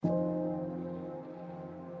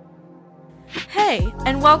Hey,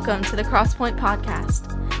 and welcome to the Crosspoint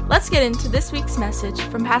Podcast. Let's get into this week's message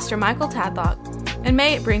from Pastor Michael Tadlock, and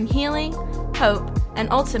may it bring healing, hope, and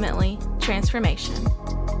ultimately, transformation.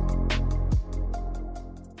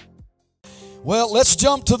 Well, let's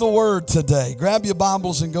jump to the Word today. Grab your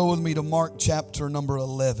Bibles and go with me to Mark chapter number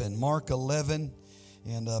 11. Mark 11,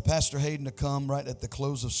 and Pastor Hayden to come right at the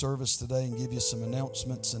close of service today and give you some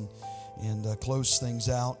announcements and close things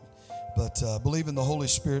out. But believe in the Holy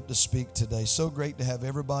Spirit to speak today. So great to have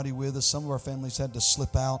everybody with us. Some of our families had to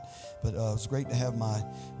slip out, but it was great to have my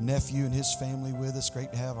nephew and his family with us.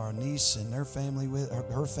 Great to have our niece and her family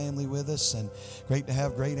with us, and great to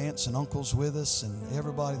have great aunts and uncles with us, and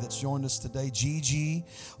everybody that's joined us today. Gigi,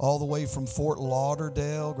 all the way from Fort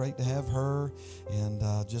Lauderdale. Great to have her, and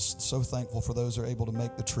just so thankful for those who are able to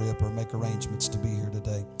make the trip or make arrangements to be here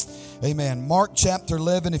today. Amen. Mark chapter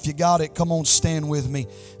 11, if you got it, come on, stand with me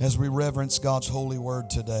as we reverence God's holy word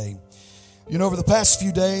today. You know, over the past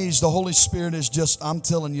few days, the Holy Spirit has just, I'm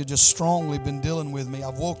telling you, just strongly been dealing with me.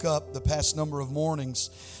 I've woke up the past number of mornings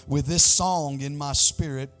with this song in my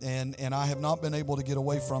spirit, and I have not been able to get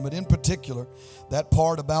away from it. In particular, that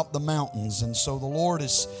part about the mountains. And so the Lord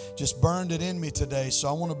has just burned it in me today. So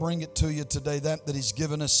I want to bring it to you today, that He's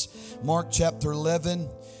given us. Mark chapter 11,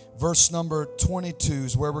 verse number 22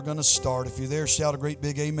 is where we're going to start. If you're there, shout a great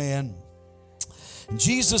big amen.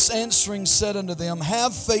 Jesus answering said unto them,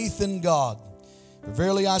 Have faith in God. For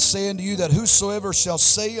verily I say unto you that whosoever shall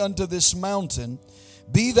say unto this mountain,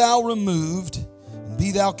 Be thou removed, and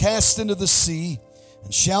be thou cast into the sea,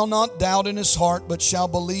 and shall not doubt in his heart, but shall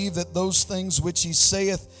believe that those things which he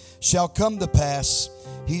saith shall come to pass,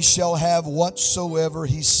 he shall have whatsoever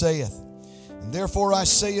he saith. And therefore I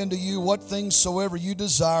say unto you, what things soever you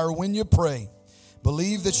desire when you pray,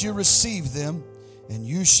 believe that you receive them, and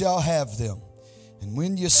you shall have them. And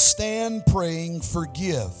when you stand praying,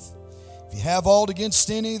 forgive. If you have aught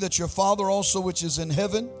against any, that your Father also which is in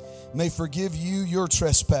heaven may forgive you your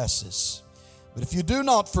trespasses. But if you do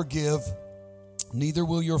not forgive, neither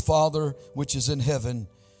will your Father which is in heaven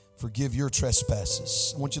forgive your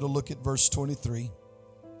trespasses. I want you to look at verse 23.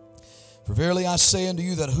 For verily I say unto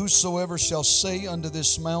you that whosoever shall say unto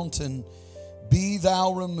this mountain, Be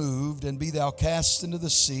thou removed, and be thou cast into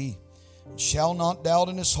the sea, shall not doubt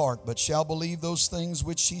in his heart, but shall believe those things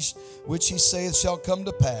which he saith shall come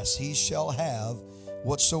to pass, he shall have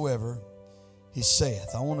whatsoever he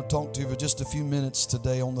saith. I want to talk to you for just a few minutes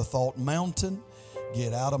today on the thought, mountain,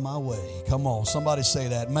 get out of my way. Come on, somebody say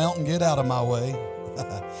that. Mountain, get out of my way.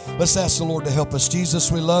 Let's ask the Lord to help us.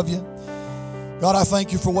 Jesus, we love you. God, I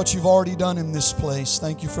thank you for what you've already done in this place.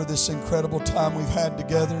 Thank you for this incredible time we've had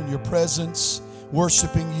together in your presence,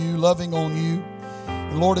 worshiping you, loving on you.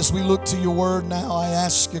 And Lord, as we look to your word now, I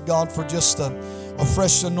ask you, God, for just a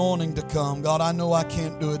fresh anointing to come. God, I know I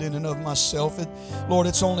can't do it in and of myself. Lord,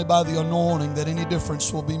 it's only by the anointing that any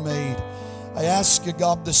difference will be made. I ask you,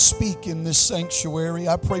 God, to speak in this sanctuary.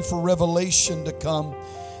 I pray for revelation to come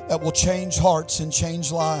that will change hearts and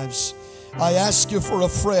change lives. I ask you for a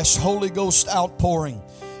fresh Holy Ghost outpouring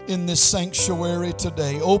in this sanctuary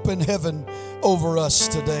today. Open heaven over us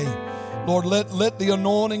today. Lord, let the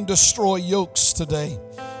anointing destroy yokes today.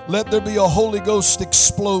 Let there be a Holy Ghost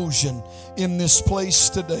explosion in this place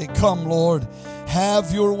today. Come, Lord,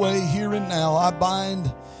 have your way here and now. I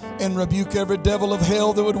bind and rebuke every devil of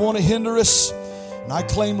hell that would want to hinder us. And I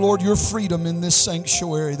claim, Lord, your freedom in this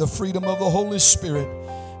sanctuary, the freedom of the Holy Spirit.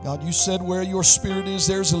 God, you said where your Spirit is,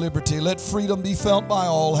 there's liberty. Let freedom be felt by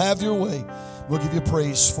all. Have your way. We'll give you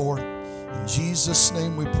praise for it. In Jesus'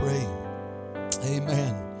 name we pray.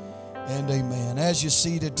 Amen. And amen. As you're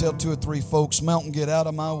seated, tell two or three folks, mountain, get out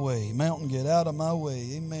of my way. Mountain, get out of my way.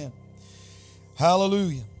 Amen.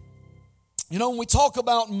 Hallelujah. You know, when we talk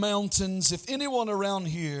about mountains, if anyone around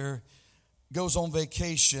here goes on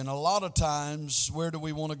vacation, a lot of times, where do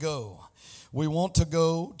we want to go? We want to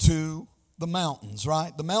go to the mountains,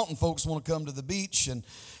 right? The mountain folks want to come to the beach, and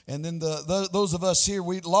then those of us here,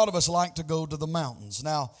 a lot of us like to go to the mountains.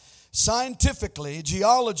 Now, scientifically,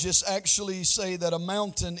 geologists actually say that a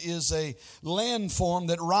mountain is a landform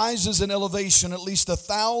that rises in elevation at least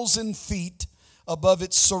 1,000 feet above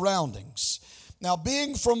its surroundings. Now,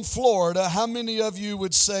 being from Florida, how many of you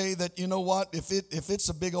would say that, you know what, if it's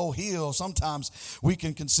a big old hill, sometimes we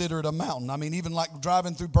can consider it a mountain? I mean, even like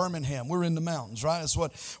driving through Birmingham, we're in the mountains, right? That's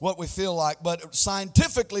what we feel like. But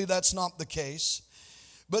scientifically, that's not the case.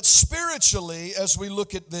 But spiritually, as we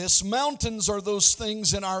look at this, mountains are those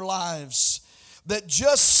things in our lives that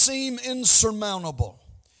just seem insurmountable.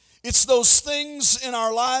 It's those things in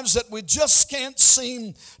our lives that we just can't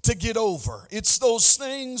seem to get over. It's those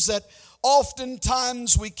things that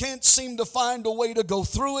Oftentimes we can't seem to find a way to go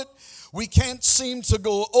through it. We can't seem to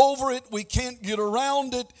go over it. We can't get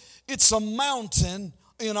around it. It's a mountain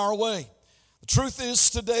in our way. The truth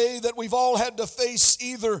is today that we've all had to face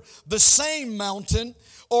either the same mountain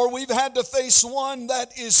or we've had to face one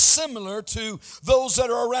that is similar to those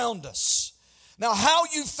that are around us. Now, how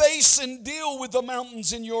you face and deal with the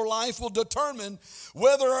mountains in your life will determine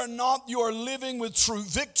whether or not you are living with true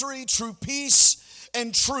victory, true peace,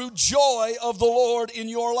 and true joy of the Lord in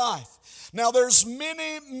your life. Now, there's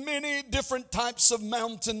many different types of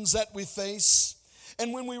mountains that we face.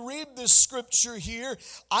 And when we read this scripture here,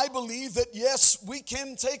 I believe that yes, we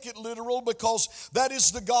can take it literal because that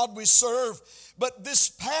is the God we serve. But this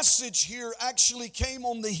passage here actually came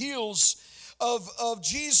on the heels of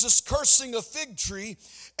Jesus cursing a fig tree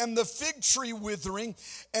and the fig tree withering.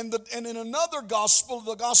 And in another gospel,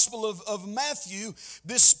 the gospel of Matthew,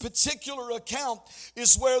 this particular account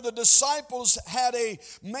is where the disciples had a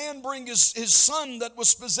man bring his son that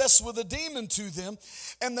was possessed with a demon to them,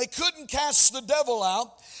 and they couldn't cast the devil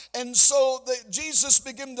out. And so Jesus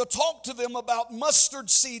began to talk to them about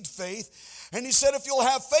mustard seed faith. And he said, if you'll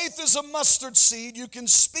have faith as a mustard seed, you can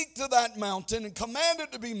speak to that mountain and command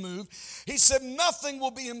it to be moved. He said, nothing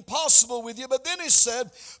will be impossible with you. But then he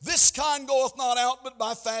said, this kind goeth not out but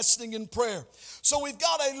by fasting and prayer. So we've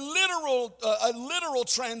got a literal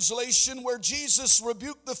translation where Jesus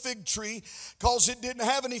rebuked the fig tree because it didn't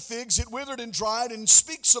have any figs. It withered and dried, and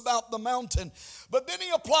speaks about the mountain. But then he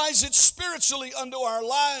applies it spiritually unto our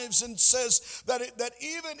lives and says that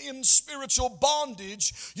even in spiritual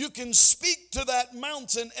bondage, you can speak to that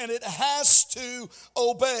mountain and it has to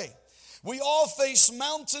obey. We all face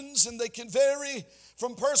mountains, and they can vary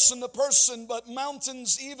from person to person, but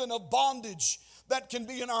mountains even of bondage that can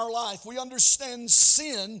be in our life. We understand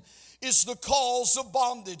sin is the cause of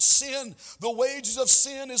bondage. Sin, the wages of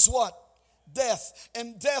sin is what? Death.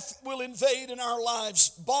 And death will invade in our lives.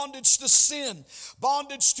 Bondage to sin,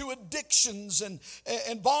 bondage to addictions,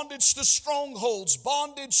 and bondage to strongholds,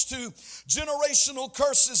 bondage to generational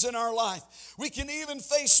curses in our life. We can even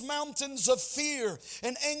face mountains of fear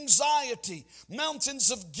and anxiety,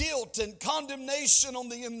 mountains of guilt and condemnation on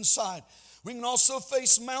the inside. We can also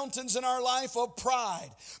face mountains in our life of pride,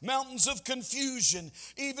 mountains of confusion,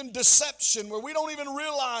 even deception, where we don't even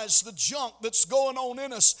realize the junk that's going on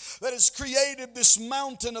in us that has created this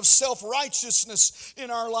mountain of self-righteousness in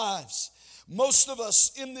our lives. Most of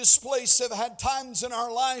us in this place have had times in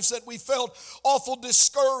our lives that we felt awful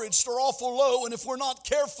discouraged or awful low, and if we're not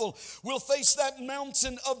careful, we'll face that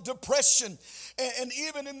mountain of depression. And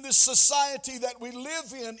even in this society that we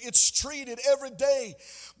live in, it's treated every day,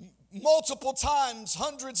 multiple times,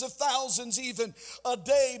 hundreds of thousands even a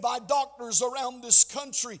day, by doctors around this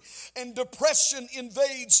country. And depression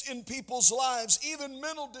invades in people's lives, even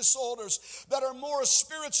mental disorders that are more a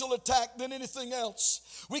spiritual attack than anything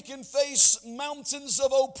else. We can face mountains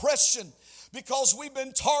of oppression because we've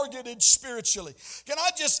been targeted spiritually. Can I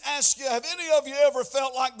just ask you, have any of you ever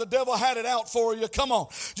felt like the devil had it out for you? Come on,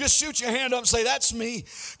 just shoot your hand up and say, that's me.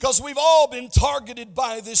 Because we've all been targeted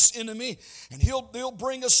by this enemy, and he'll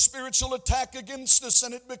bring a spiritual attack against us,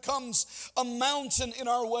 and it becomes a mountain in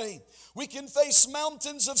our way. We can face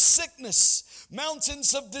mountains of sickness,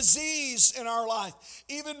 mountains of disease in our life,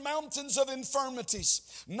 even mountains of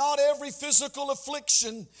infirmities. Not every physical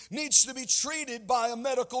affliction needs to be treated by a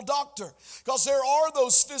medical doctor, because there are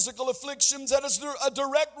those physical afflictions that is a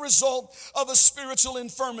direct result of a spiritual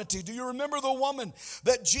infirmity. Do you remember the woman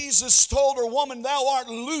that Jesus told her, woman, thou art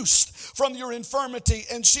loosed from your infirmity,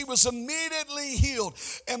 and she was immediately healed?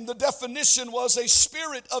 And the definition was a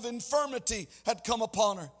spirit of infirmity had come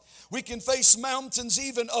upon her. We can face mountains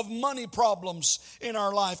even of money problems in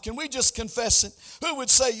our life. Can we just confess it? Who would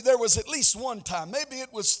say there was at least one time, maybe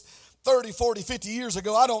it was 30, 40, 50 years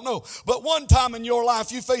ago, I don't know. But one time in your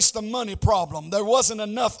life you faced a money problem. There wasn't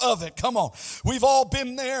enough of it. Come on. We've all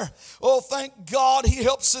been there. Oh, thank God he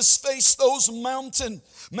helps us face those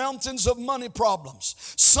mountains of money problems.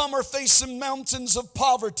 Some are facing mountains of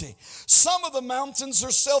poverty. Some of the mountains are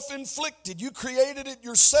self-inflicted. You created it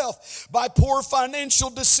yourself by poor financial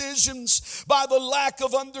decisions, by the lack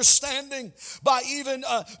of understanding, by even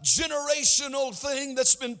a generational thing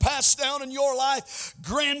that's been passed down in your life.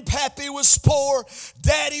 Grandpappy was poor,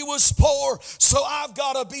 daddy was poor, so I've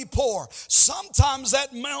got to be poor. Sometimes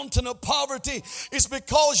that mountain of poverty is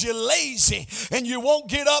because you're lazy and you won't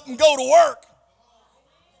get up and go to work.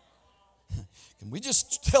 Can we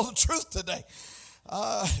just tell the truth today?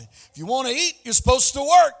 If you want to eat, you're supposed to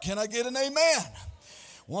work. Can I get an amen?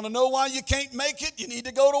 Want to know why you can't make it? You need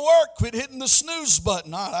to go to work. Quit hitting the snooze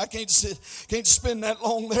button. I can't spend that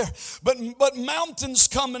long there. But mountains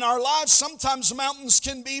come in our lives. Sometimes mountains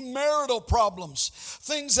can be marital problems,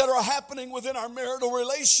 things that are happening within our marital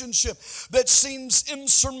relationship that seems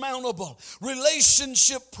insurmountable.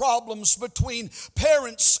 Relationship problems between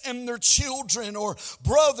parents and their children, or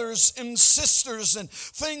brothers and sisters, and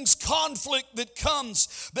things, conflict that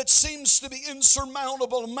comes that seems to be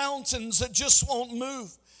insurmountable, mountains that just won't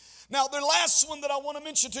move. Now, the last one that I want to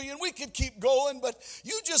mention to you, and we could keep going, but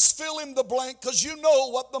you just fill in the blank because you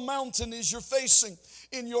know what the mountain is you're facing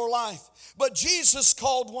in your life. But Jesus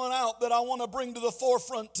called one out that I want to bring to the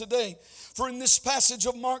forefront today. For in this passage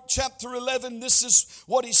of Mark chapter 11, this is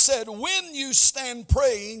what he said: when you stand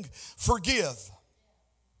praying, forgive.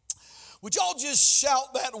 Would y'all just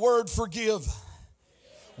shout that word, forgive?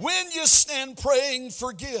 When you stand praying,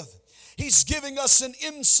 forgive. He's giving us an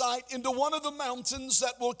insight into one of the mountains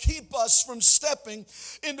that will keep us from stepping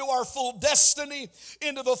into our full destiny,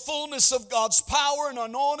 into the fullness of God's power and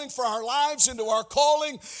anointing for our lives, into our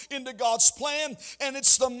calling, into God's plan. And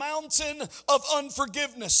it's the mountain of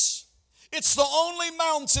unforgiveness. It's the only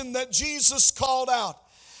mountain that Jesus called out.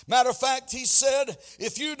 Matter of fact, he said,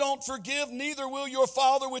 if you don't forgive, neither will your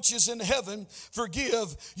Father which is in heaven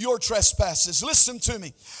forgive your trespasses. Listen to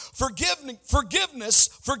me. Forgiveness,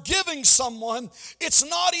 forgiving someone, it's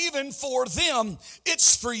not even for them,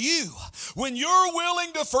 it's for you. When you're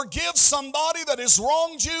willing to forgive somebody that has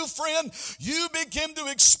wronged you, friend, you begin to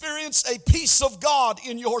experience a peace of God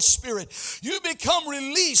in your spirit. You become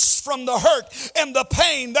released from the hurt and the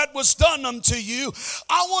pain that was done unto you.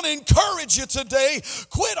 I want to encourage you today,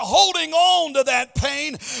 quit holding on to that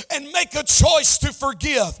pain and make a choice to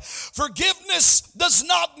forgive. Forgiveness does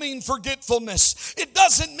not mean forgetfulness. It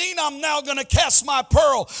doesn't mean I'm now going to cast my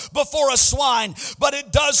pearl before a swine, but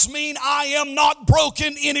it does mean I am not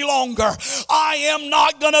broken any longer. I am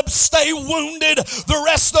not going to stay wounded the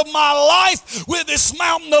rest of my life with this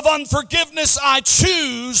mountain of unforgiveness. I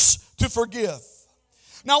choose to forgive.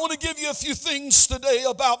 Now, I want to give you a few things today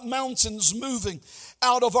about mountains moving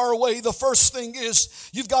out of our way. The first thing is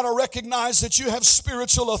you've got to recognize that you have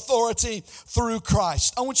spiritual authority through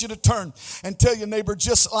Christ. I want you to turn and tell your neighbor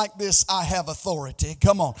just like this: I have authority.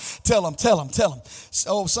 Come on, tell them.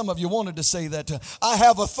 Oh, some of you wanted to say that. I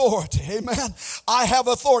have authority. Amen. I have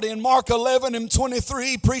authority. In Mark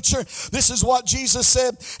 11:23, preacher, this is what Jesus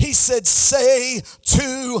said. He said, say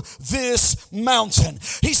to this mountain.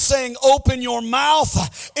 He's saying, open your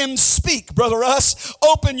mouth and speak. Brother Russ,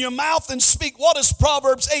 open your mouth and speak. What is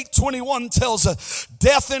Proverbs 8:21 tells us?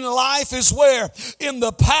 Death and life is where? In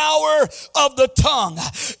the power of the tongue.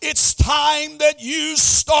 It's time that you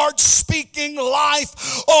start speaking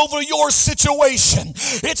life over your situation.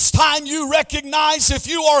 It's time you recognize if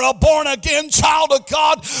you are a born-again child of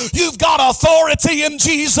God, you've got authority in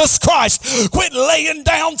Jesus Christ. Quit laying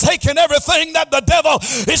down, taking everything that the devil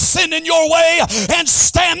is sending your way, and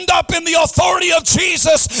stand up in the authority of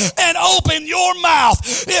Jesus and open your mouth.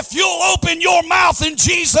 If you'll open your mouth in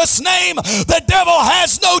Jesus' name, the devil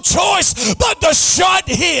has no choice but to shut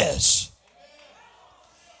his.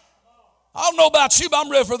 I don't know about you, but I'm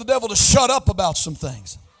ready for the devil to shut up about some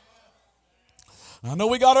things. I know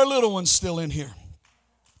we got our little ones still in here.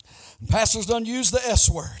 And pastors don't use the S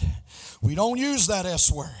word. We don't use that S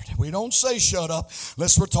word. We don't say shut up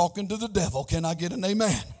unless we're talking to the devil. Can I get an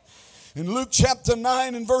amen? In Luke chapter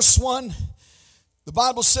 9 and verse 1, the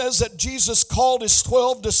Bible says that Jesus called his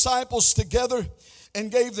 12 disciples together and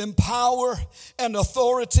gave them power and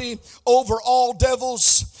authority over all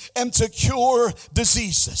devils and to cure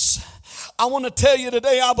diseases. I want to tell you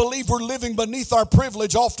today, I believe we're living beneath our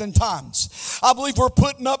privilege oftentimes. I believe we're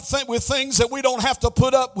putting up with things that we don't have to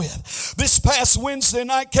put up with. This past Wednesday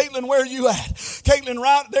night, Caitlin, where are you at? Caitlin,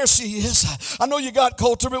 right there she is. I know you got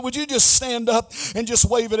Coulter, but would you just stand up and just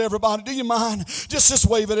wave at everybody? Do you mind? Just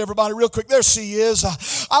wave at everybody real quick. There she is.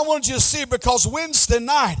 I want you to see her because Wednesday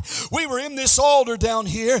night, we were in this altar down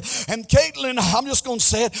here, and Caitlin, I'm just going to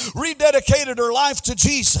say it, rededicated her life to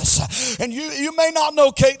Jesus. And you may not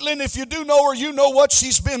know Caitlin. If you do know her, you know what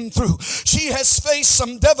she's been through. She has faced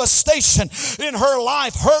some devastation in her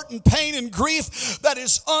life, hurt and pain and grief that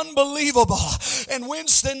is unbelievable. And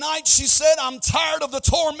Wednesday night she said, I'm tired of the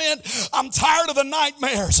torment. I'm tired of the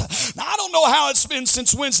nightmares. Now, I don't know how it's been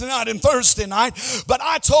since Wednesday night and Thursday night, but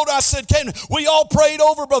I told her, I said, Ken, we all prayed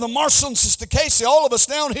over Brother Marshall and Sister Casey, all of us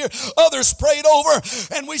down here, others prayed over,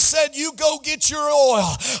 and we said, you go get your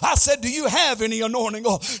oil. I said, do you have any anointing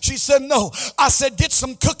oil? She said, no. I said, get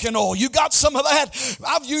some cooking oil. You got some of that?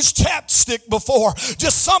 I've used chapstick before,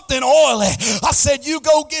 just something oily. I said, you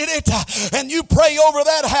go get it and you pray over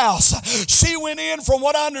that house. She went in, from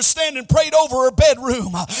what I understand, and prayed over her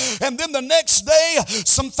bedroom. And then the next day,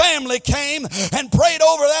 some family came and prayed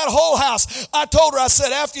over that whole house. I told her, I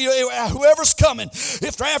said, whoever's coming,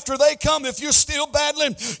 if after they come, if you're still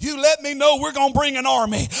battling, you let me know. We're going to bring an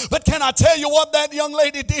army. But can I tell you what that young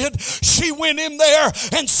lady did? She went in there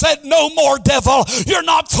and said, no more, devil. You're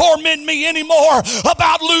not tormenting me anymore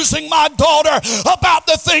about losing my daughter, about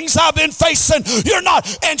the things I've been facing. You're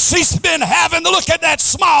not. And she's been having, look at that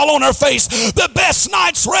smile on her face, the best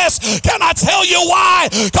night's rest. Can I tell you why?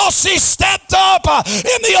 Because she stepped up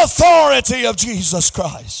in the authority of Jesus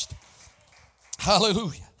Christ.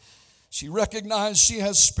 Hallelujah. She recognized she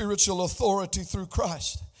has spiritual authority through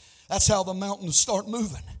Christ. That's how the mountains start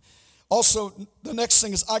moving. Also, the next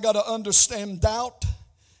thing is, I got to understand doubt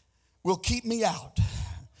will keep me out.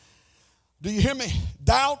 Do you hear me?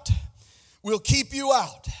 Doubt will keep you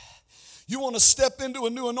out. You want to step into a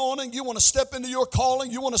new anointing. You want to step into your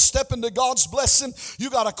calling. You want to step into God's blessing. You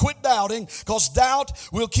got to quit doubting, because doubt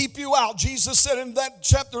will keep you out. Jesus said in that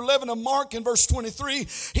chapter 11 of Mark in verse 23,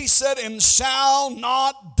 he said, and shall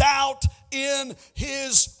not doubt in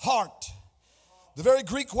his heart. The very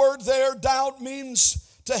Greek word there, doubt, means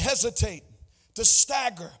to hesitate, to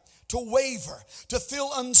stagger, to waver, to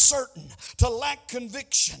feel uncertain, to lack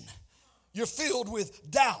conviction. You're filled with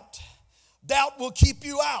doubt. Doubt will keep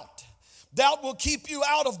you out. Doubt will keep you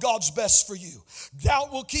out of God's best for you.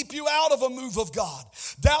 Doubt will keep you out of a move of God.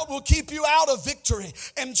 Doubt will keep you out of victory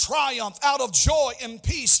and triumph, out of joy and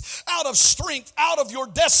peace, out of strength, out of your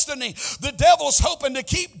destiny. The devil's hoping to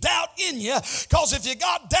keep doubt in you, because if you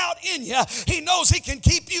got doubt in you, he knows he can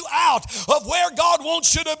keep you out of where God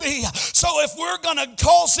wants you to be. So if we're going to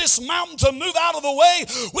cause this mountain to move out of the way,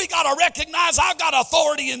 we got to recognize I've got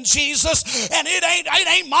authority in Jesus, and it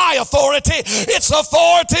ain't my authority. It's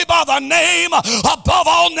authority by the name above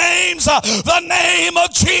all names, the name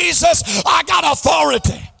of Jesus. I got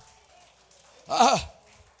authority.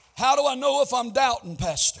 How do I know if I'm doubting,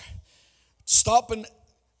 Pastor? Stop and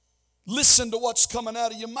listen to what's coming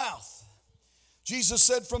out of your mouth. Jesus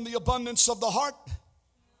said, from the abundance of the heart,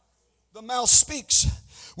 the mouth speaks.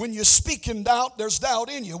 When you speak in doubt, there's doubt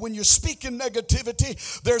in you. When you speak in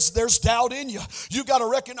negativity, there's doubt in you. You got to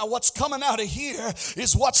recognize what's coming out of here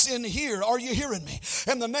is what's in here. Are you hearing me?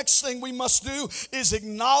 And the next thing we must do is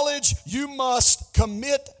acknowledge. You must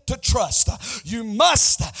commit to trust. You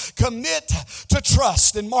must commit to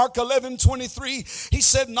trust. In Mark 11:23, he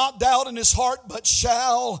said, not doubt in his heart, but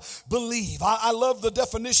shall believe. I love the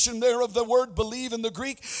definition there of the word believe in the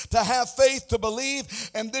Greek. To have faith, to believe,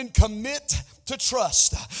 and then commit to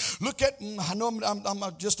trust. Look at, I know I'm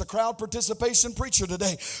just a crowd participation preacher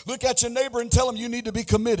today. Look at your neighbor and tell him you need to be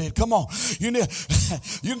committed. Come on. You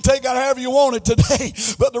can take it however you want it today,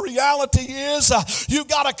 but the reality is you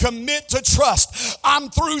got to commit to trust. I'm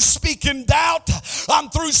through speaking doubt. I'm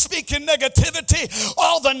through speaking negativity.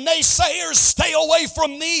 All the naysayers, stay away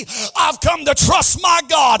from me. I've come to trust my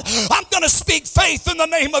God. I'm going to speak faith in the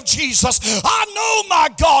name of Jesus. I know my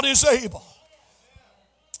God is able.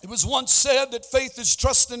 It was once said that faith is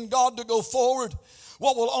trusting God to go forward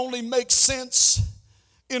what will only make sense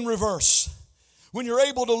in reverse. When you're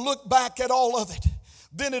able to look back at all of it,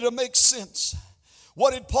 then it'll make sense.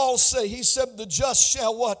 What did Paul say? He said, the just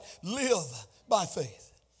shall what? Live by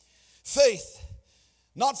faith. Faith.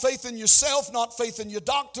 Not faith in yourself, not faith in your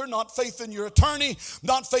doctor, not faith in your attorney,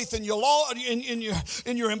 not faith in your law,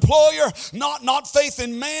 in your employer, not faith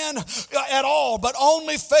in man at all, but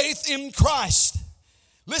only faith in Christ.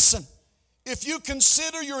 Listen, if you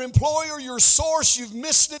consider your employer your source, you've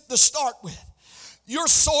missed it to start with. Your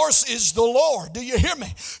source is the Lord. Do you hear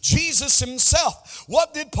me? Jesus himself.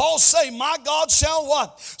 What did Paul say? My God shall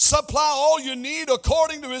what? Supply all you need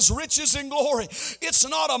according to his riches and glory. It's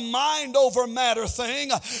not a mind over matter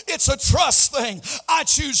thing. It's a trust thing. I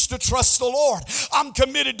choose to trust the Lord. I'm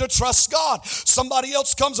committed to trust God. Somebody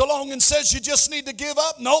else comes along and says you just need to give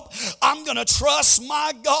up. Nope. I'm going to trust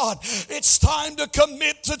my God. It's time to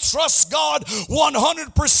commit to trust God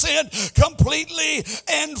 100% completely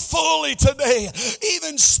and fully today.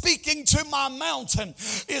 Even speaking to my mountain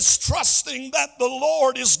is trusting that the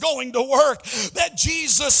Lord is going to work, that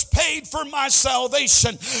Jesus paid for my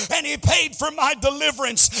salvation, and he paid for my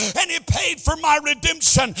deliverance, and he paid for my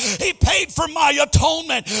redemption, he paid for my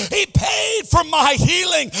atonement, he paid for my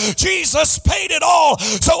healing. Jesus paid it all.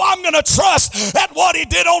 So I'm going to trust that what he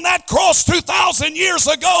did on that cross 2,000 years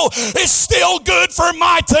ago is still good for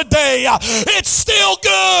my today. It's still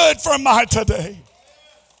good for my today.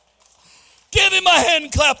 Give him a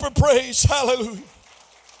hand clap of praise. Hallelujah.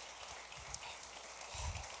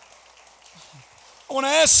 I want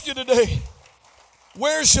to ask you today,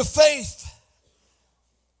 where's your faith?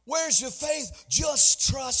 Where's your faith? Just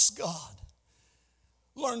trust God.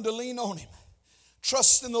 Learn to lean on Him.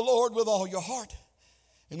 Trust in the Lord with all your heart.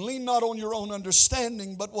 And lean not on your own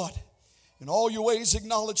understanding, but what? In all your ways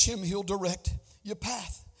acknowledge Him. He'll direct your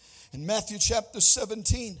path. In Matthew chapter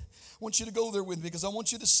 17, I want you to go there with me because I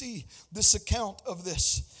want you to see this account of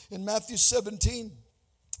this. In Matthew 17,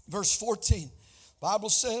 verse 14, the Bible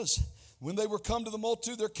says, when they were come to the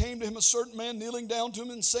multitude, there came to him a certain man kneeling down to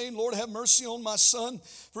him and saying, Lord, have mercy on my son,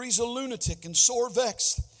 for he's a lunatic and sore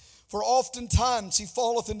vexed. For oftentimes he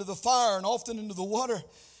falleth into the fire and often into the water.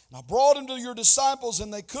 And I brought him to your disciples,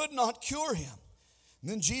 and they could not cure him.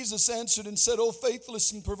 And then Jesus answered and said, O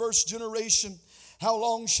faithless and perverse generation, how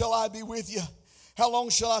long shall I be with you? How long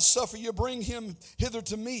shall I suffer you? Bring him hither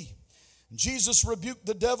to me. And Jesus rebuked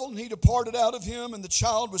the devil, and he departed out of him, and the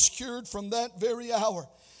child was cured from that very hour.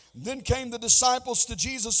 And then came the disciples to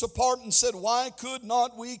Jesus apart and said, why could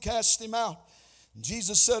not we cast him out? And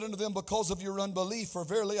Jesus said unto them, because of your unbelief. For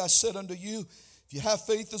verily I said unto you, if you have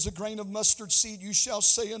faith as a grain of mustard seed, you shall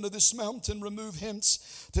say unto this mountain, remove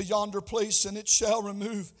hence to yonder place, and it shall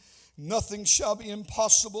remove. Nothing shall be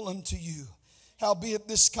impossible unto you. Howbeit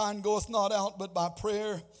this kind goeth not out but by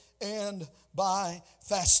prayer and by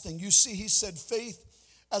fasting. You see, he said faith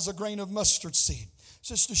as a grain of mustard seed.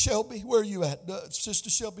 Sister Shelby, where are you at? Sister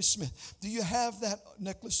Shelby Smith, do you have that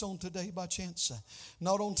necklace on today by chance?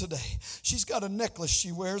 Not on today. She's got a necklace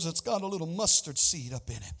she wears. It's got a little mustard seed up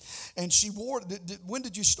in it. And she wore it. When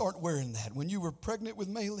did you start wearing that? When you were pregnant with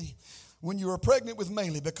Maylee? When you were pregnant with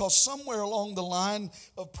Maylee, because somewhere along the line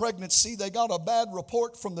of pregnancy, they got a bad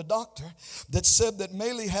report from the doctor that said that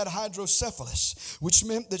Maylee had hydrocephalus, which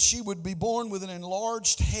meant that she would be born with an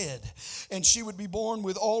enlarged head, and she would be born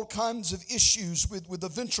with all kinds of issues with the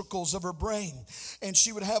ventricles of her brain, and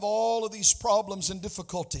she would have all of these problems and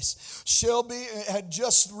difficulties. Shelby had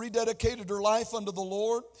just rededicated her life unto the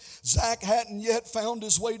Lord. Zach hadn't yet found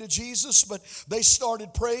his way to Jesus, but they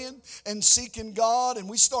started praying and seeking God, and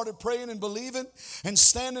we started praying and believing and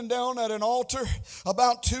standing down at an altar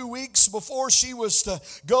about 2 weeks before she was to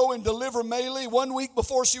go and deliver Maylee. 1 week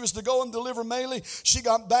before she was to go and deliver Maylee, she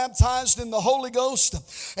got baptized in the Holy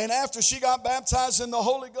Ghost. And after she got baptized in the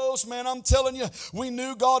Holy Ghost, man, I'm telling you, we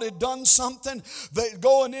knew God had done something.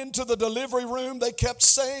 Going into the delivery room, they kept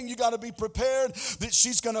saying, you got to be prepared that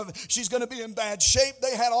she's gonna be in bad shape.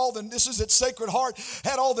 They had this is at Sacred Heart,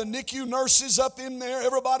 had all the NICU nurses up in there.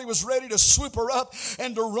 Everybody was ready to swoop her up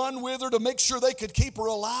and to run with her to make sure they could keep her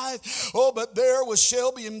alive. Oh, but there was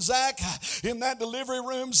Shelby and Zach in that delivery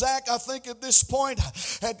room. Zach, I think at this point,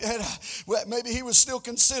 well, maybe he was still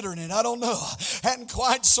considering it. I don't know. Hadn't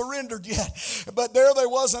quite surrendered yet. But there they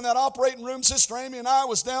was in that operating room. Sister Amy and I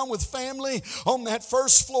was down with family on that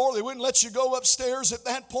first floor. They wouldn't let you go upstairs at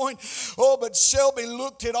that point. Oh, but Shelby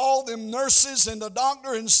looked at all them nurses and the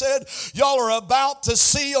doctor and said, y'all are about to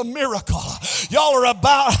see a miracle. Y'all are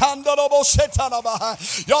about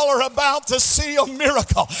to see a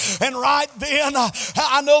miracle. And right then,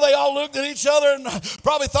 I know they all looked at each other and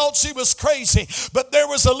probably thought she was crazy. But there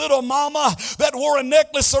was a little mama that wore a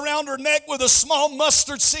necklace around her neck with a small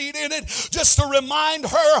mustard seed in it, just to remind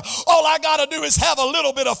her, all I got to do is have a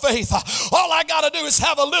little bit of faith. All I got to do is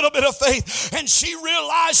have a little bit of faith. And she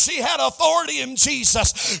realized she had authority in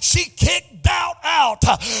Jesus. She kicked doubt out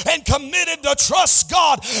and committed to trust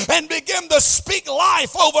God and began to speak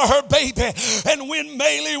life over her baby. And when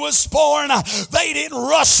Maylee was born, they didn't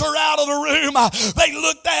rush her out of the room. They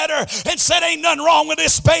looked at her and said, ain't nothing wrong with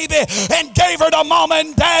this baby, and gave her to mama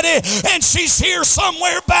and daddy. And she's here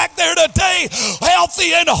somewhere back there today,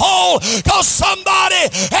 healthy and whole, because somebody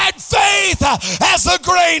had faith as a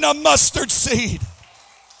grain of mustard seed.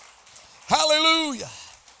 Hallelujah.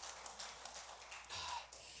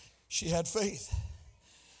 She had faith.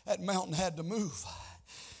 That mountain had to move.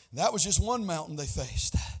 That was just one mountain they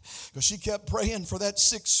faced, because she kept praying for that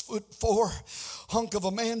 6'4" hunk of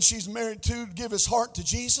a man she's married to give his heart to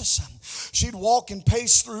Jesus. She'd walk and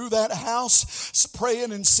pace through that house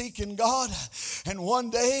praying and seeking God. And one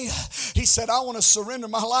day he said, I want to surrender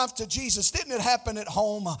my life to Jesus. Didn't it happen at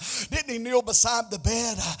home? Didn't he kneel beside the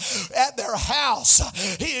bed at their house?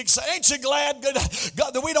 Ain't you glad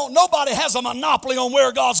God, that nobody has a monopoly on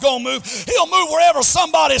where God's going to move. He'll move wherever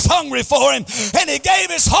somebody's hungry for him. And he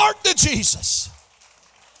gave his heart to Jesus.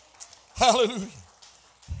 Hallelujah.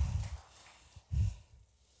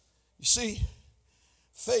 You see,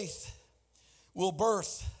 faith will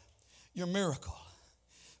birth your miracle.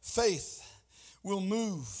 Faith will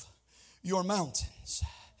move your mountains.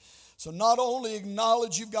 So not only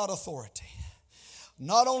acknowledge you've got authority,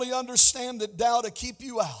 not only understand that doubt will keep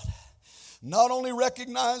you out, not only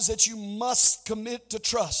recognize that you must commit to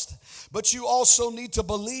trust, but you also need to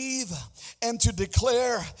believe and to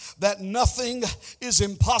declare that nothing is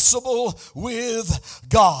impossible with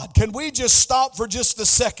God. Can we just stop for just a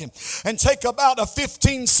second and take about a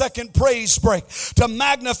 15-second praise break to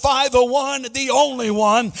magnify the one, the only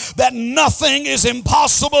one, that nothing is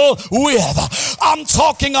impossible with? I'm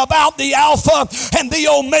talking about the Alpha and the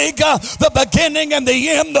Omega, the beginning and the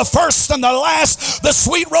end, the first and the last, the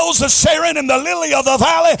sweet rose of Sharon and the lily of the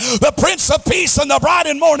valley, the Prince of Peace and the bright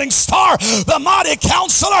and morning star, the mighty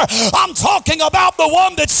counselor. I'm talking about the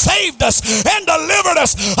one that saved us and delivered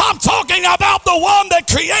us. I'm talking about the one that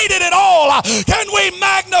created it all. Can we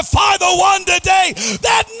magnify the one today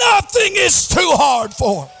that nothing is too hard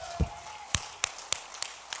for?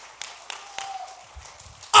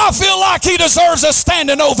 I feel like he deserves a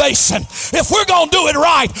standing ovation. If we're going to do it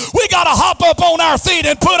right, we got to hop up on our feet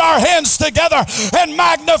and put our hands together and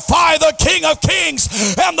magnify the King of Kings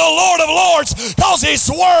and the Lord of Lords, because he's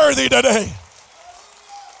worthy today.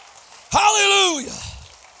 Hallelujah.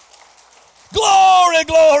 Glory,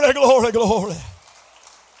 glory, glory, glory.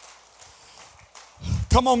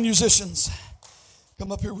 Come on, musicians.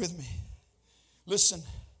 Come up here with me. Listen.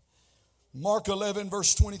 Mark 11,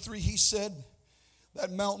 verse 23, he said that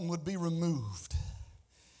mountain would be removed.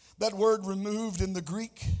 That word removed in the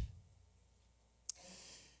Greek,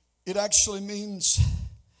 it actually means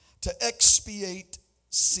to expiate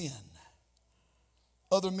sin.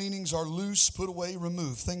 Other meanings are loose, put away,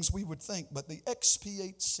 remove, things we would think, but they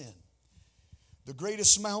expiate sin. The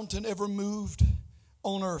greatest mountain ever moved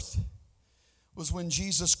on earth was when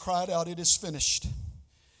Jesus cried out, "It is finished."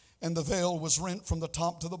 And the veil was rent from the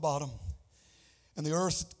top to the bottom, and the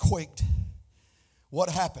earth quaked. What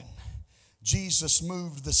happened? Jesus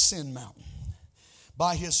moved the sin mountain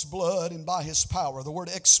by his blood and by his power. The word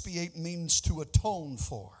expiate means to atone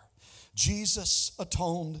for. Jesus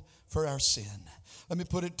atoned for our sin. Let me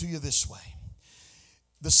put it to you this way.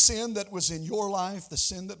 The sin that was in your life, the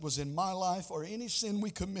sin that was in my life, or any sin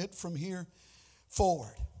we commit from here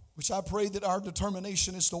forward, which I pray that our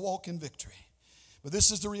determination is to walk in victory. But this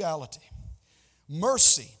is the reality.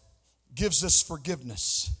 Mercy gives us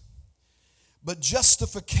forgiveness, but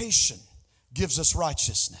justification gives us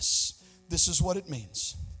righteousness. This is what it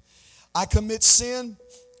means. I commit sin,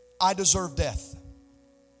 I deserve death.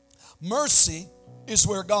 Mercy is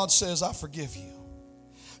where God says, "I forgive you."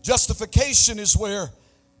 Justification is where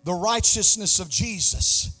the righteousness of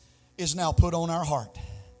Jesus is now put on our heart.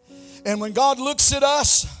 And when God looks at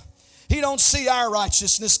us, he don't see our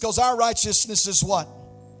righteousness, because our righteousness is what?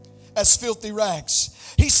 As filthy rags.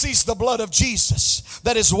 He sees the blood of Jesus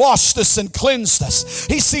that has washed us and cleansed us.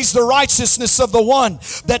 He sees the righteousness of the one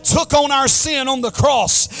that took on our sin on the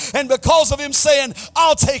cross. And because of him saying,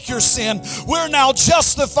 "I'll take your sin," we're now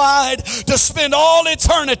justified to spend all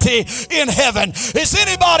eternity in heaven. Is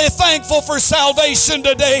anybody thankful for salvation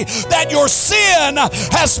today, that your sin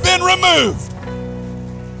has been removed?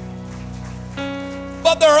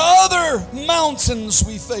 But there are other mountains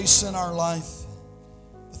we face in our life.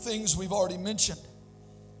 The things we've already mentioned.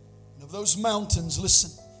 Of those mountains,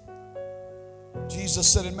 listen. Jesus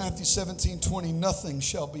said in Matthew 17:20, "Nothing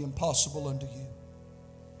shall be impossible unto you."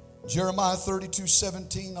 Jeremiah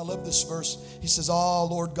 32:17, I love this verse. He says, "Ah,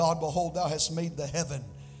 Lord God, behold, thou hast made the heaven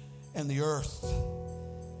and the earth."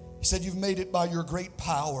 He said, "You've made it by your great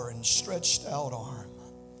power and stretched out arm.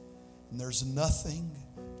 And there's nothing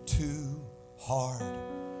too hard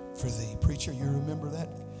for thee." Preacher, you remember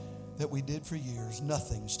that we did for years.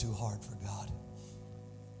 Nothing's too hard for God.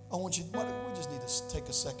 I want you, we just need to take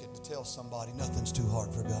a second to tell somebody nothing's too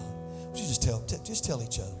hard for God. Would you just tell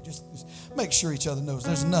each other. Just make sure each other knows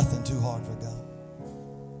there's nothing too hard for God.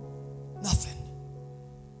 Nothing.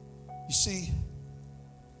 You see,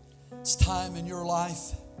 it's time in your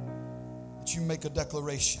life that you make a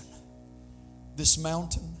declaration. This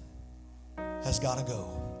mountain has got to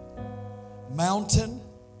go. Mountain,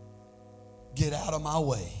 get out of my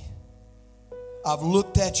way. I've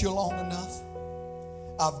looked at you long enough.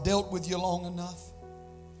 I've dealt with you long enough.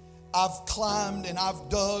 I've climbed and I've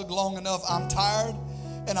dug long enough. I'm tired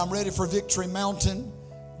and I'm ready for victory. Mountain,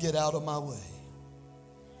 get out of my way.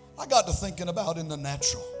 I got to thinking about in the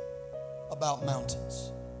natural, about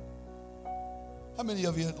mountains. How many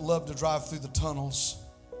of you love to drive through the tunnels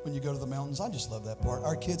when you go to the mountains? I just love that part.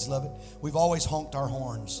 Our kids love it. We've always honked our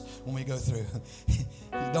horns when we go through.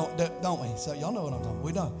 don't we? So y'all know what I'm talking about.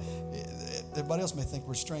 We don't. Everybody else may think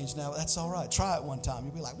we're strange now. That's all right. Try it one time.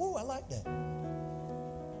 You'll be like, "Whoa, I like that."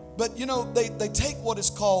 But you know, they take what is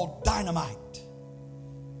called dynamite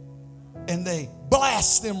and they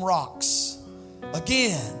blast them rocks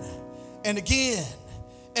again and again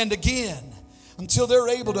and again until they're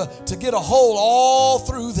able to get a hole all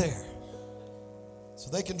through there so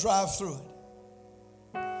they can drive through it.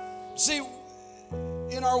 See,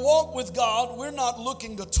 in our walk with God, we're not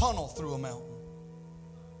looking to tunnel through a mountain.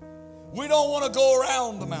 We don't want to go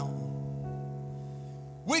around the mountain.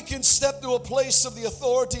 We can step to a place of the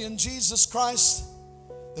authority in Jesus Christ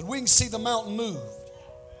that we can see the mountain moved.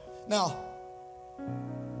 Now,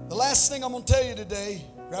 the last thing I'm going to tell you today,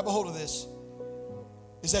 grab a hold of this,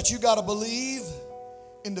 is that you got to believe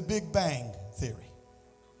in the Big Bang theory.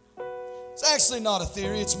 It's actually not a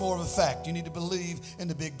theory, it's more of a fact. You need to believe in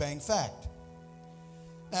the Big Bang fact.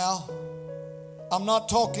 Now, I'm not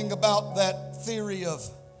talking about that theory of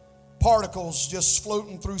particles just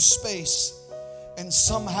floating through space and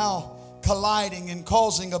somehow colliding and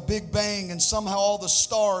causing a big bang, and somehow all the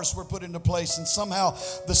stars were put into place, and somehow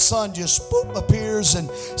the sun just boop appears, and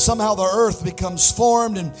somehow the earth becomes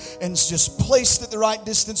formed and it's just placed at the right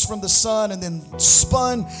distance from the sun and then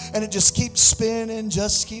spun, and it just keeps spinning,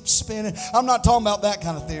 just keeps spinning. I'm not talking about that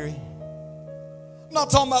kind of theory. I'm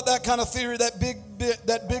not talking about that kind of theory, that Big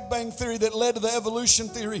Bang theory that led to the evolution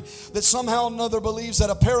theory that somehow or another believes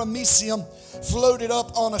that a paramecium floated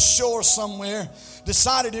up on a shore somewhere,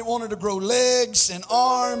 decided it wanted to grow legs and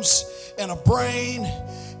arms and a brain,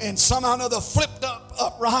 and somehow or another flipped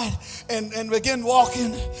upright and began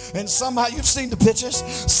walking, and somehow, you've seen the pictures,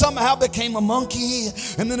 somehow became a monkey,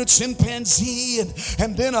 and then a chimpanzee,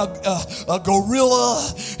 and then a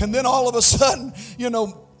gorilla, and then all of a sudden,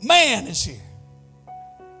 man is here.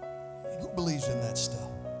 Who believes in that stuff?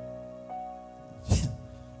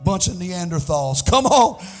 Bunch of Neanderthals. Come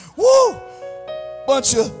on. Woo!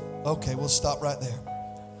 Okay, we'll stop right there.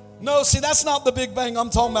 No, see, that's not the Big Bang I'm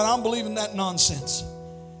talking about. I don't believe in that nonsense.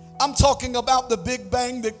 I'm talking about the Big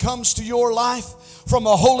Bang that comes to your life from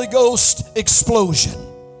a Holy Ghost explosion.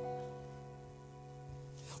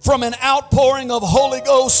 From an outpouring of Holy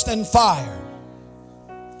Ghost and fire.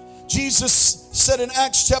 Jesus said in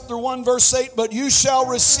Acts chapter 1 verse 8, but you shall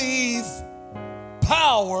receive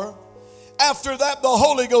power. After that, the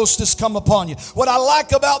Holy Ghost has come upon you. What I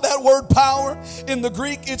like about that word power, in the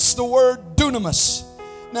Greek, it's the word dunamis.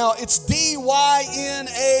 Now, it's D-Y-N-A-M-I-S,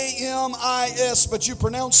 but you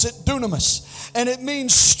pronounce it dunamis. And it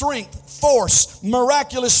means strength, force,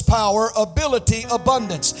 miraculous power, ability,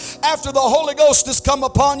 abundance. After the Holy Ghost has come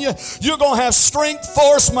upon you, you're going to have strength,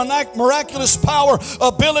 force, miraculous power,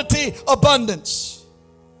 ability, abundance.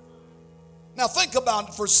 Now, think about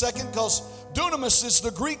it for a second, because dunamis is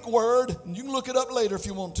the Greek word, and you can look it up later if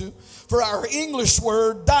you want to, for our English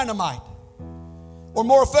word dynamite, or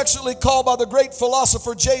more affectionately called by the great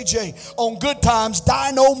philosopher J.J. on good times,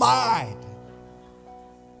 dynamite.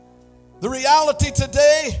 The reality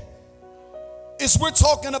today is we're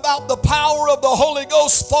talking about the power of the Holy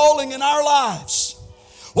Ghost falling in our lives.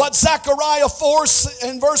 What Zechariah 4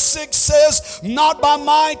 and verse 6 says, not by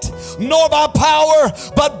might nor by power,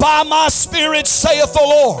 but by my Spirit, saith the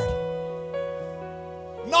Lord.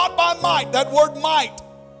 Not by might. That word might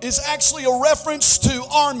is actually a reference to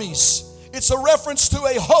armies. It's a reference to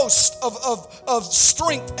a host of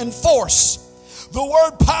strength and force. The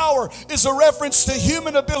word power is a reference to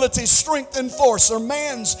human ability, strength and force, or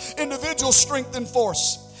man's individual strength and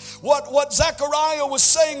force. What Zechariah was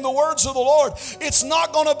saying, the words of the Lord, it's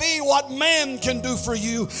not going to be what man can do for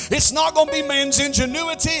you. It's not going to be man's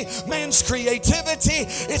ingenuity, man's creativity.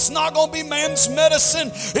 It's not going to be man's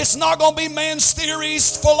medicine. It's not going to be man's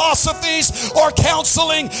theories, philosophies, or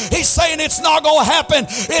counseling. He's saying it's not going to happen.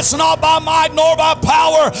 It's not by might nor by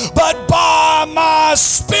power, but by my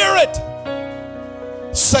Spirit,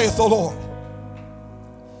 saith the Lord.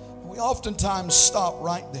 We oftentimes stop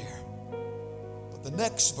right there. The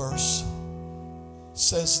next verse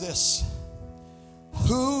says this,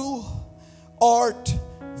 who art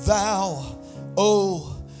thou,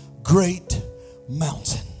 O great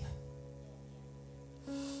mountain?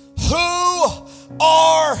 Who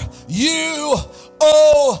are you,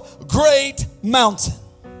 O great mountain?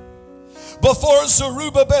 Before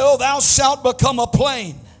Zerubbabel thou shalt become a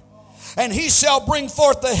plain, and he shall bring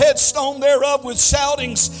forth the headstone thereof with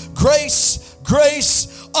shoutings, grace, grace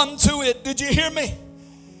unto it. Did you hear me?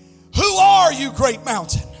 Who are you, great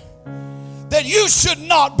mountain, that you should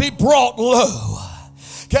not be brought low?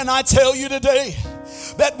 Can I tell you today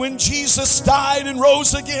that when Jesus died and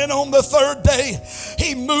rose again on the third day,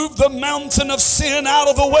 he moved the mountain of sin out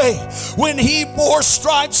of the way. When he bore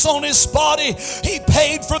stripes on his body, he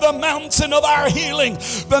paid for the mountain of our healing,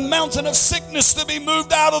 the mountain of sickness to be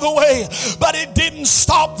moved out of the way. But it didn't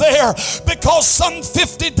stop there, because some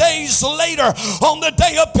 50 days later, on the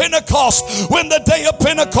day of Pentecost, when the day of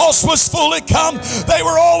Pentecost was fully come, they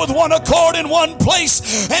were all with one accord in one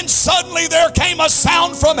place, and suddenly there came a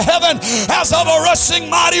sound from heaven as of a rushing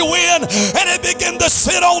mighty wind, and it began to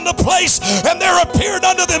sit on the place, and there appeared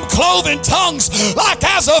unto them cloven tongues like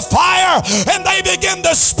as of fire, and they began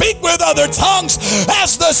to speak with other tongues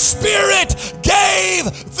as the Spirit gave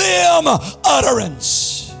them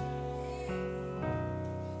utterance.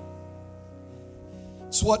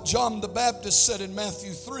 It's what John the Baptist said in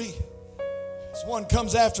Matthew 3. This one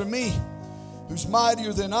comes after me, who's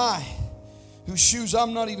mightier than I, whose shoes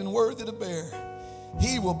I'm not even worthy to bear.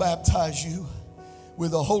 He will baptize you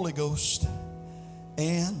with the Holy Ghost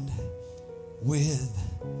and with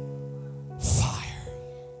fire.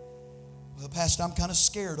 Well, Pastor, I'm kind of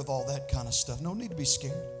scared of all that kind of stuff. No need to be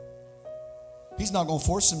scared. He's not going to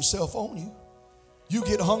force himself on you. You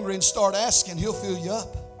get hungry and start asking, he'll fill you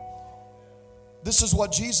up. This is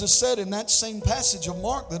what Jesus said in that same passage of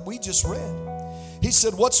Mark that we just read. He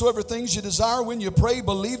said, whatsoever things you desire when you pray,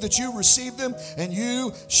 believe that you receive them and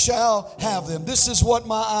you shall have them. This is what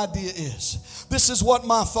my idea is. This is what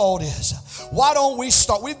my thought is. Why don't we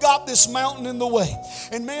start? We've got this mountain in the way.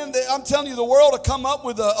 And man, I'm telling you, the world will come up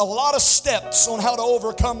with a lot of steps on how to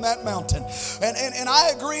overcome that mountain. And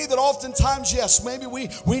I agree that oftentimes, yes, maybe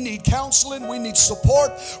we need counseling, we need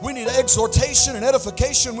support, we need exhortation and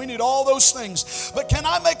edification, we need all those things. But can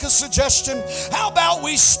I make a suggestion? How about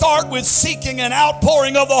we start with seeking an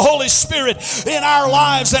outpouring of the Holy Spirit in our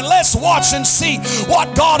lives, and let's watch and see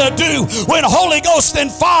what God will do when Holy Ghost and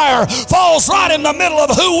fire falls right in the middle of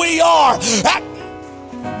who we are. I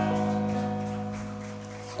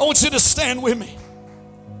want you to stand with me,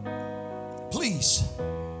 please.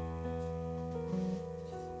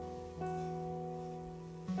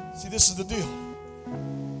 See, this is the deal.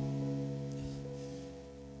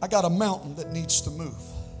 I got a mountain that needs to move.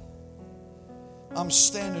 I'm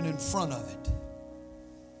standing in front of it.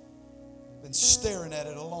 Been staring at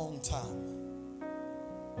it a long time.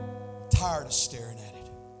 I'm tired of staring at it.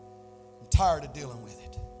 I'm tired of dealing with it.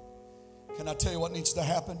 Can I tell you what needs to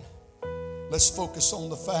happen? Let's focus on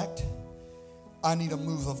the fact I need a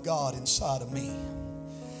move of God inside of me.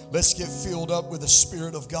 Let's get filled up with the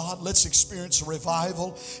Spirit of God. Let's experience a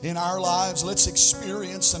revival in our lives. Let's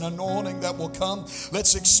experience an anointing that will come.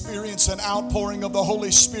 Let's experience an outpouring of the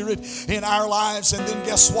Holy Spirit in our lives. And then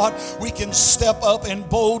guess what? We can step up and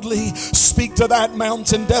boldly speak to that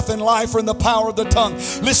mountain. Death and life are in the power of the tongue.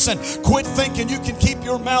 Listen, quit thinking you can keep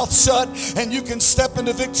your mouth shut and you can step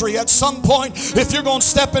into victory. At some point, if you're going to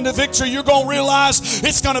step into victory, you're going to realize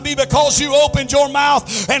it's going to be because you opened your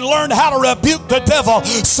mouth and learned how to rebuke the devil.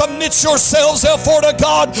 Submit yourselves therefore to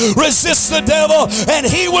God, resist the devil, and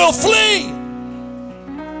he will flee.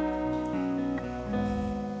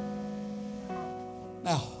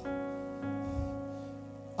 Now,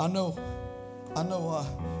 I know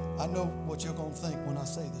what you're going to think when I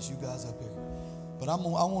say this, you guys up here. But I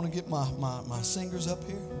want to get my singers up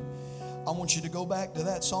here. I want you to go back to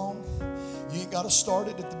that song. You ain't got to start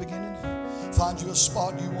it at the beginning. Find you a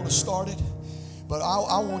spot you want to start it. But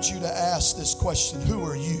I want you to ask this question. Who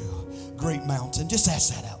are you, great mountain? Just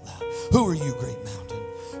ask that out loud. Who are you, great mountain?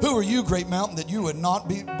 Who are you, great mountain, that you would not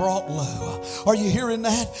be brought low? Are you hearing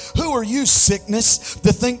that? Who are you, sickness,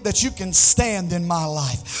 to think that you can stand in my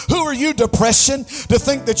life? Who are you, depression, to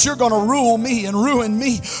think that you're going to rule me and ruin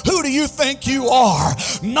me? Who do you think you are?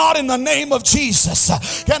 Not in the name of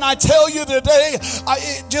Jesus. Can I tell you today,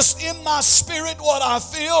 just in my spirit, what I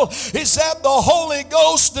feel is that the Holy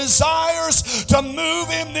Ghost desires to move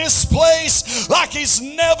in this place like he's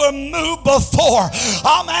never moved before.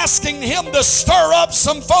 I'm asking him to stir up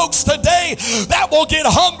some folks today that will get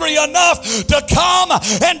hungry enough to come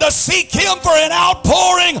and to seek him for an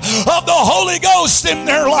outpouring of the Holy Ghost in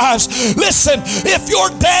their lives. Listen, if you're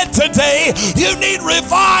dead today, you need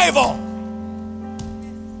revival.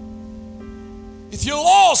 If you're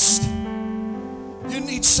lost, you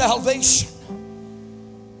need salvation.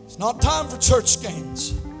 It's not time for church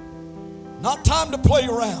games. Not time to play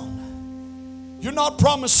around. You're not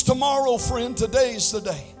promised tomorrow, friend. Today is the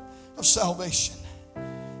day of salvation.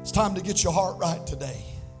 It's time to get your heart right today.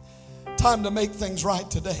 Time to make things right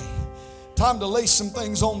today. Time to lay some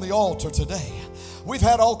things on the altar today. We've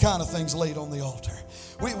had all kind of things laid on the altar.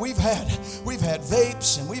 We've had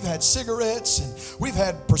vapes, and we've had cigarettes, and we've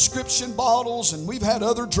had prescription bottles, and we've had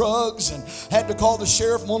other drugs, and had to call the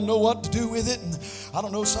sheriff and won't know what to do with it. And I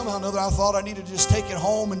don't know, somehow or another I thought I needed to just take it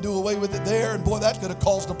home and do away with it there. And boy, that could have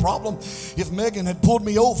caused a problem if Megan had pulled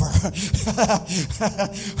me over.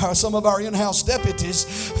 Some of our in-house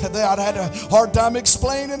deputies, I'd had a hard time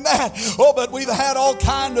explaining that. Oh, but we've had all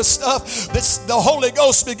kind of stuff. The Holy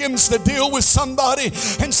Ghost begins to deal with somebody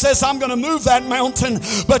and says, I'm going to move that mountain,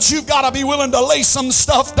 but you've got to be willing to lay some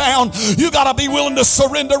stuff down. You've got to be willing to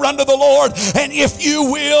surrender unto the Lord. And if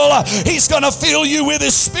you will, He's going to fill you with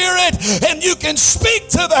His Spirit, and you can speak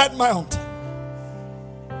to that mountain.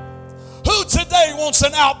 Who today wants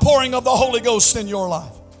an outpouring of the Holy Ghost in your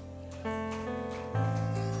life?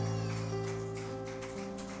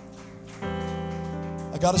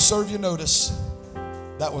 I got to serve you notice.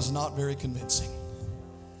 That was not very convincing.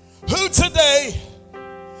 Who today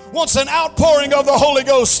wants an outpouring of the Holy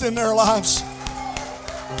Ghost in their lives?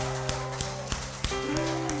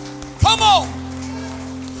 Come on.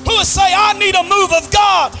 Who would say, I need a move of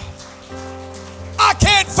God? I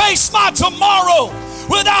can't face my tomorrow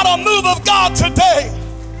without a move of God today.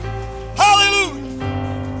 Hallelujah.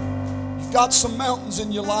 You've got some mountains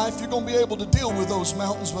in your life. You're going to be able to deal with those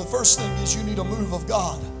mountains. But the first thing is you need a move of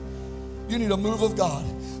God. You need a move of God.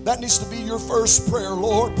 That needs to be your first prayer.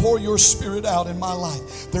 Lord, pour your Spirit out in my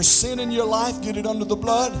life. There's sin in your life, get it under the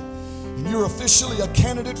blood, and you're officially a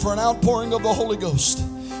candidate for an outpouring of the Holy Ghost.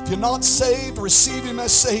 If you're not saved, receive Him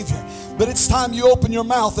as Savior. But it's time you open your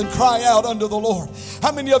mouth and cry out unto the Lord.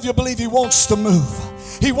 How many of you believe He wants to move?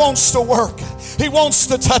 He wants to work. He wants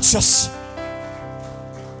to touch us.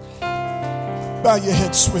 Bow your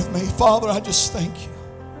heads with me. Father, I just thank you.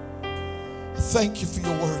 Thank you for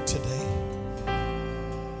your word today.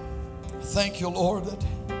 Thank you, Lord, that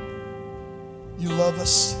you love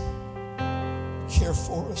us, you care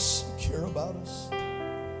for us, you care about us.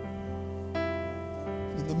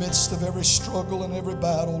 In the midst of every struggle and every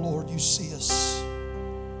battle, Lord, you see us.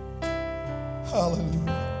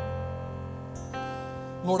 Hallelujah.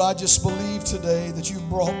 Lord, I just believe today that you've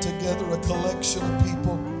brought together a collection of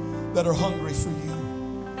people that are hungry for you.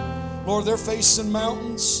 Lord, they're facing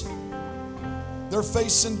mountains. They're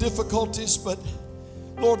facing difficulties, but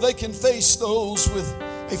Lord, they can face those with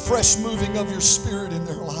a fresh moving of your Spirit in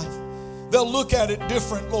their life. They'll look at it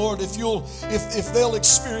different, Lord, if they'll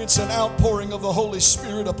experience an outpouring of the Holy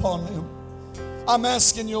Spirit upon them. I'm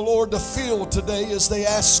asking you, Lord, to feel today as they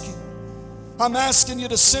ask you. I'm asking you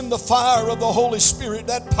to send the fire of the Holy Spirit,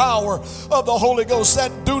 that power of the Holy Ghost,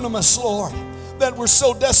 that dunamis, Lord, that we're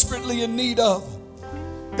so desperately in need of.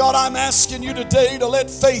 God, I'm asking you today to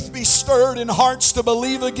let faith be stirred in hearts to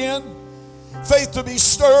believe again. Faith to be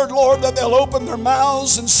stirred, Lord, that they'll open their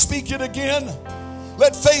mouths and speak it again.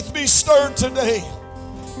 Let faith be stirred today.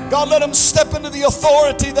 God, let them step into the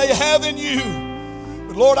authority they have in you.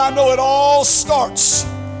 But Lord, I know it all starts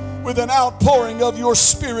with an outpouring of your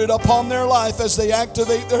Spirit upon their life as they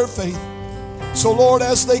activate their faith. So Lord,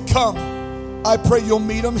 as they come, I pray you'll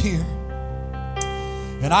meet them here.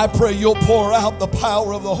 And I pray you'll pour out the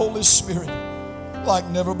power of the Holy Spirit like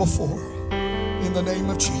never before. In the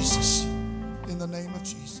name of Jesus. In the name of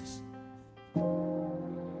Jesus.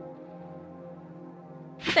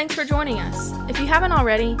 Thanks for joining us. If you haven't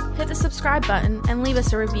already, hit the subscribe button and leave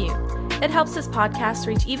us a review. It helps this podcast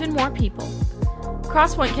reach even more people.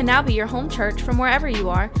 Crosspoint can now be your home church from wherever you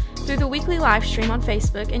are through the weekly live stream on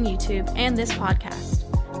Facebook and YouTube and this podcast.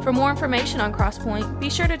 For more information on Crosspoint, be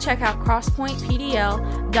sure to check out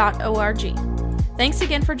crosspointpdl.org. Thanks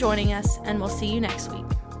again for joining us, and we'll see you next week.